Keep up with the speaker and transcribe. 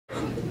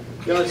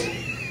You know, it's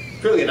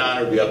really an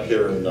honor to be up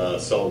here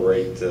and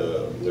celebrate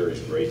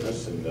Larry's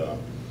greatness, and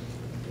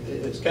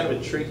it's kind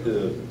of a treat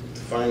to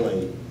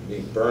finally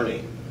meet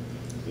Bernie.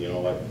 You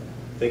know, I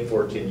think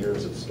 14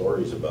 years of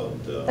stories about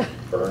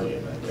Bernie,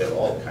 and I had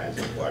all kinds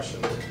of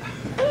questions.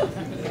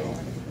 You know,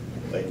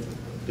 like,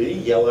 did he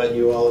yell at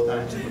you all the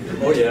time?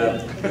 Oh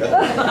yeah.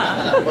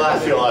 Well, I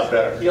feel a lot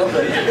better. He yelled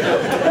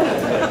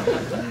at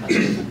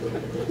you.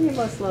 You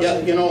must love Yeah,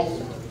 him. you know,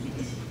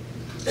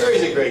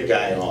 Larry's a great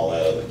guy and all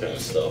that other kind of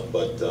stuff,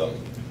 but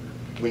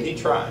when he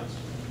tries,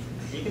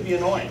 he can be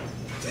annoying.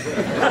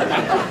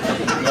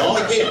 No,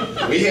 again,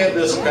 we have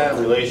this kind of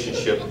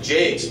relationship.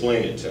 Jay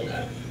explained it to me.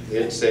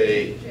 It's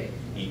a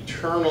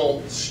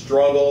eternal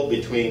struggle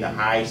between the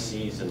high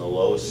C's and the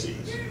low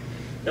C's.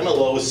 I'm a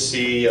low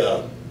C,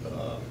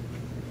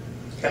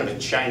 kind of a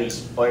Chinese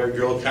fire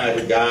drill kind of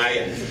a guy,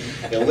 and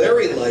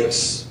Larry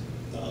likes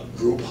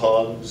group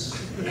hugs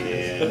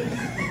and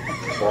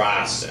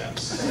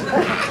process.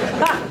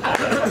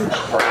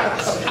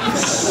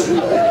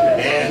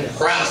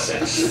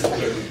 Process.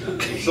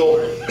 So,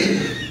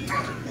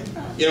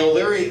 you know,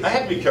 Larry, I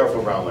have to be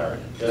careful around Larry.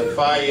 If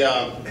I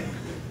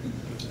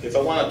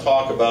want to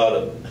talk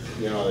about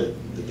you know,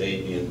 the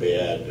day being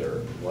bad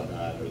or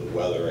whatnot, or the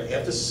weather, I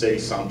have to say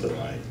something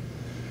like,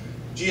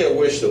 gee, I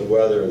wish the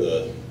weather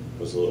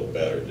was a little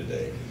better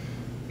today.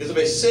 Because if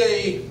I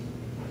say,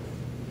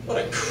 what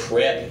a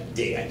crappy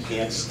day, I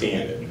can't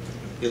stand it,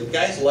 the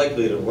guy's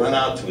likely to run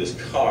out to his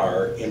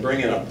car and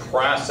bring in a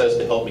process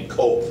to help me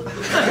cope.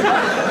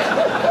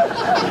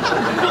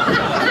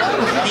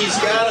 He's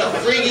got a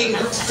freaking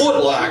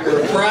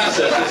footlocker of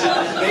processes in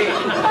his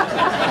name.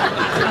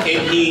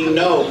 And he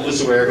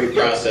knows where every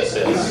process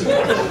is.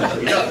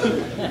 Yep.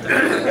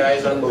 The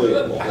guy's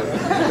unbelievable.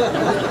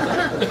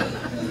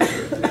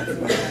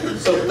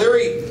 So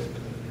Larry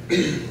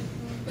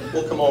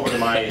will come over to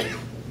my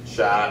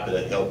shop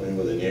and help me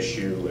with an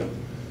issue, and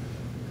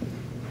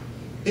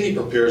then he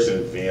prepares in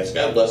advance.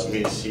 God bless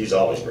him, he's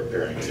always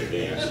preparing in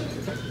advance.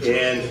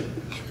 And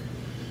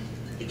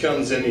he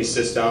comes in, he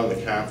sits down in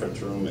the conference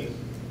room, and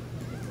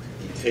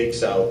he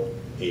takes out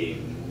a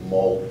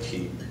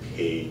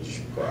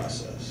multi-page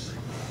process.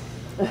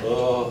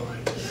 Oh,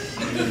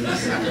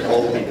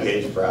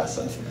 multi-page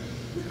process.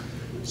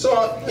 So,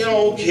 you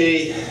know,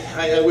 okay,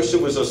 I wish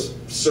there was a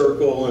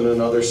circle and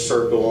another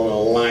circle and a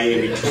line in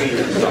between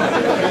or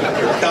something.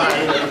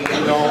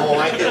 You know,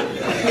 I can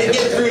get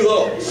through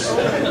those.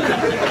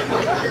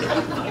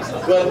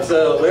 But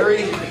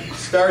Larry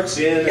starts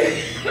in,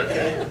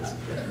 and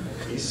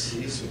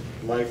he's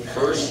my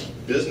first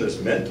business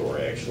mentor,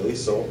 actually,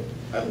 so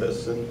I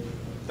listen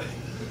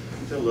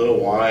for a little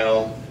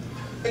while.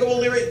 I go, well,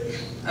 Larry,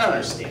 I don't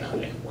understand how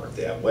it work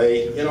that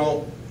way. You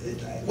know,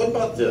 what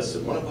about this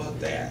and what about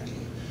that?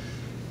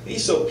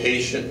 He's so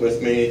patient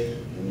with me,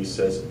 and he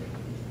says,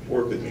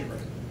 work with me, Rick.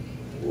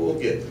 We'll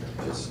get there.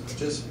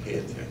 Just pay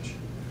attention.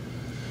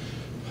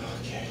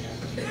 Okay.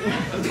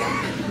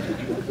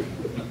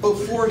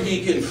 Before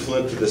he can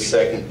flip to the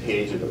second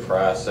page of the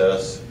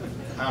process,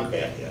 I'm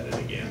back at it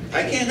again.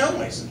 I can't help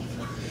myself.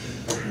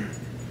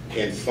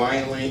 And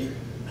finally,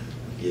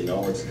 you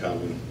know it's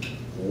coming.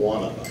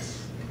 One of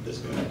us is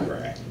going to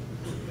crack.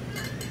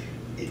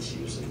 It's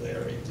usually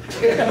Larry.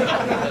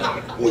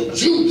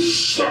 Would you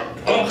shut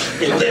up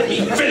and let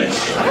me finish?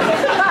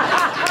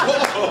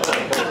 Whoa!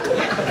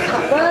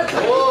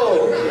 Whoa!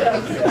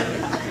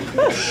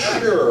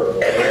 Sure,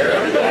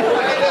 Larry.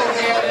 Right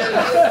ahead and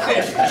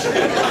finish.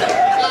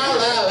 La,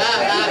 la, la, la.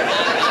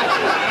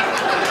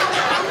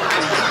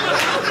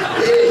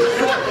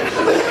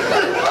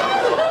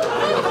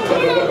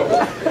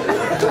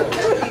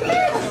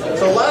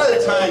 So a lot of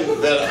the time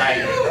that I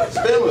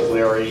spend with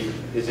Larry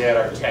is at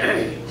our tech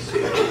meetings.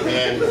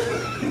 And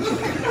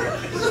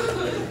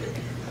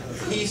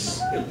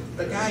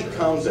the guy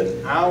comes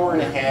an hour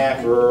and a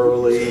half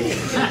early,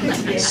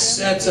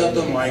 sets up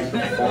the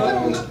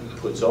microphones,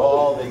 puts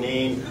all the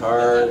name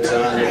cards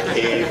on the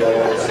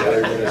table so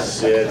they're going to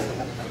sit,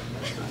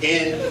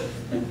 and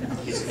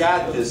he's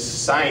got this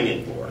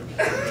sign-in board.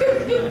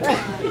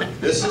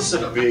 This is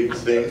a big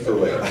thing for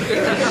Larry.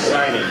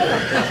 Sign-in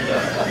board.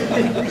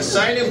 The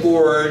sign-in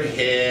board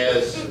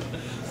has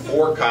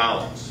 4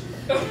 columns.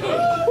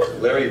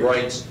 Larry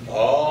writes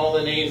all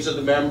the names of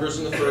the members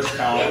in the first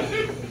column.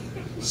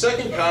 The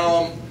second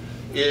column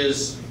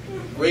is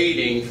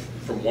rating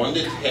from 1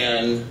 to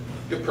 10,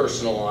 your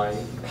personal life.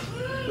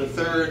 The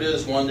third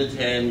is 1 to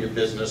 10, your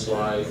business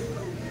life.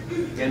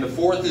 And the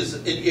fourth is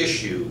an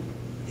issue,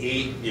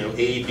 A,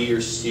 B,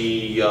 or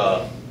C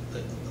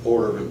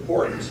order of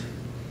importance.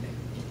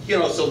 You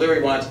know, so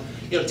Larry wants,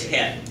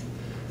 10.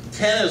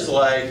 10 is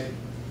like,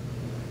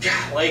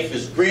 God, life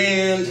is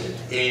grand,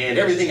 and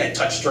everything I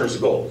touch turns to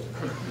gold.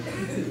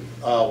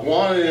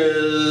 1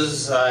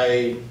 is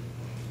I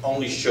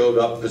only showed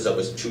up because I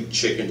was too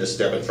chicken to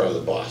step in front of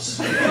the boss.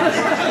 Tech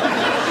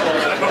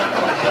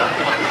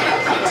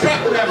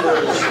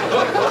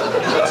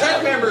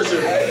members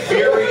are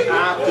very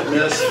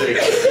optimistic.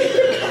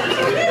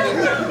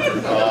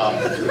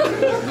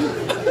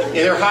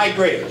 they're high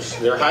graders.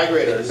 They're high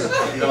graders.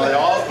 You know, they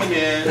all come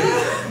in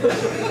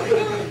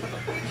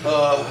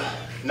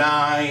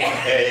 9,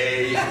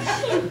 8.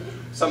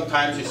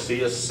 Sometimes you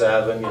see a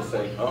 7. You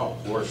think, oh,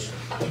 of course,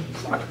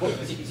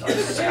 these are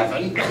 7.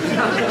 And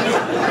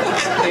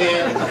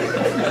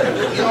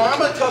you know,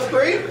 I'm a tough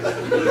grader.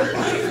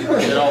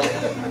 You know,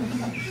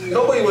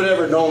 nobody would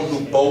ever known who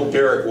Bo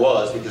Derek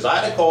was because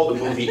I'd have called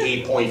the movie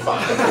 8.5.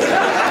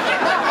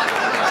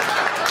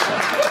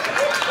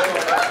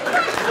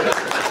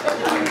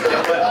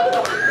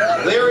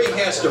 Larry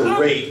has to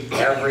rate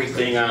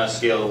everything on a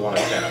scale of 1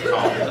 to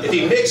 10. If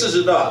he mixes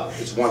it up,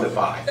 it's 1 to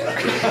 5.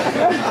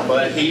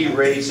 But he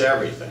rates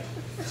everything.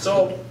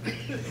 So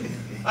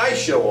I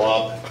show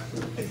up.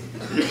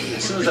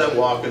 As soon as I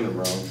walk in the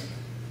room,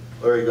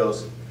 Larry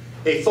goes,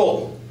 "Hey,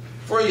 Fulton,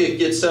 before you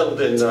get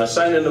settled in,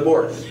 sign in the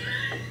board."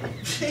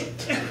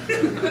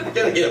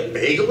 Gotta get a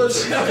bagel or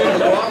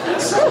something?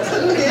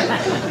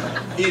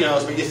 He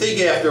knows, but you think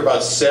after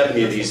about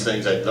 70 of these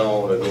things, I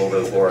don't want to go over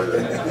the board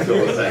and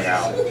fill the thing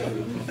out.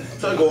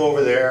 So I go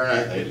over there and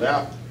I think,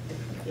 well,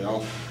 you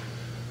know,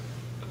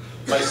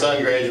 my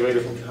son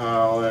graduated from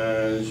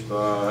college,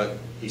 but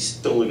he's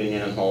still living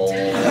at home.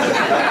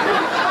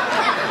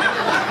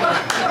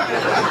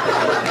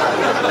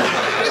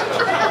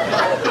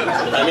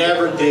 I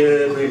never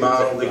did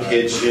remodel the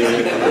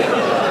kitchen.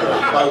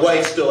 My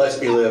wife still lets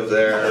me live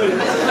there. I'll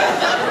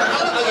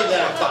give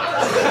that a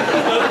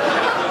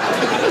 5.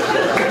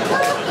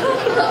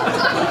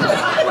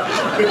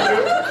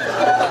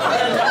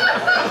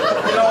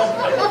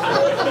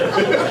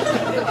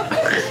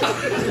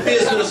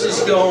 Business is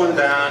going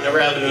down, the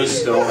revenue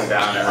is going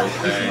down,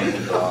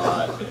 everything.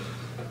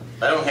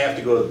 I don't have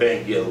to go to the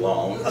bank to get a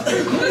loan.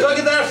 So I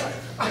get that a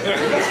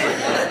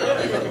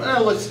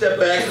 5. Let's step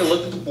back and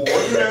look at the board.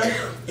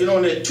 You know,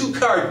 in a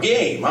 2-card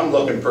game, I'm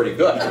looking pretty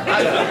good.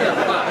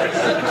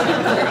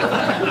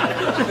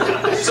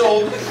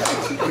 So,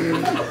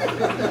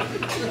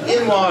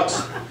 in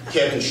walks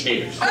Kevin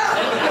Schneers.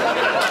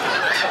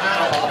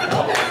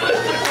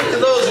 For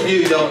those of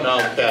you who don't know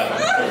Kevin,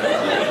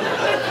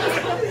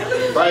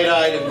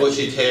 bright-eyed and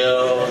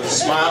bushy-tailed,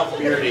 smile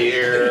from ear to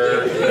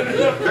ear,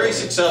 very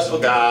successful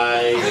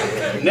guy,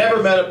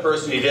 never met a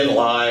person he didn't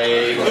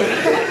like.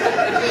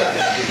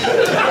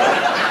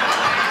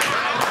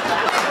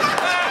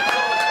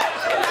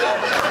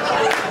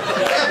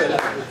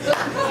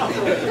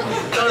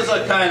 Kevin does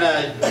a kind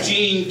of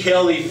Gene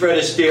Kelly, Fred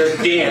Astaire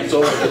dance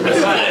over the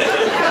side.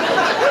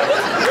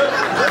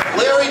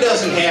 Larry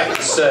doesn't have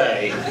to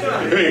say,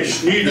 "Hey,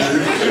 Schneiders."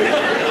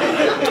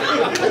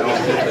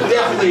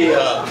 Definitely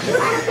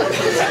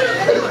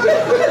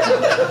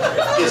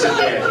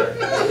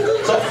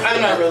disadvantage. So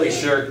I'm not really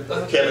sure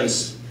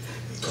Kevin's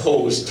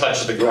toes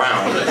touch the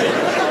ground.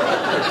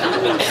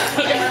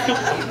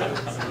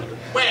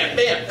 Wham,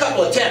 bam,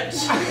 couple of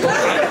 10s.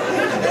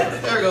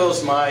 There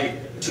goes my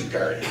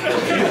 2-card.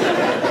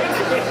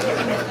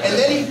 And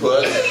then he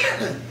puts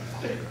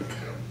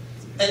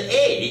an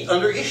A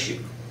under issue.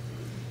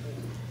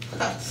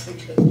 I'm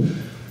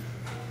thinking,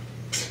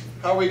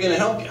 how are we going to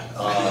help you?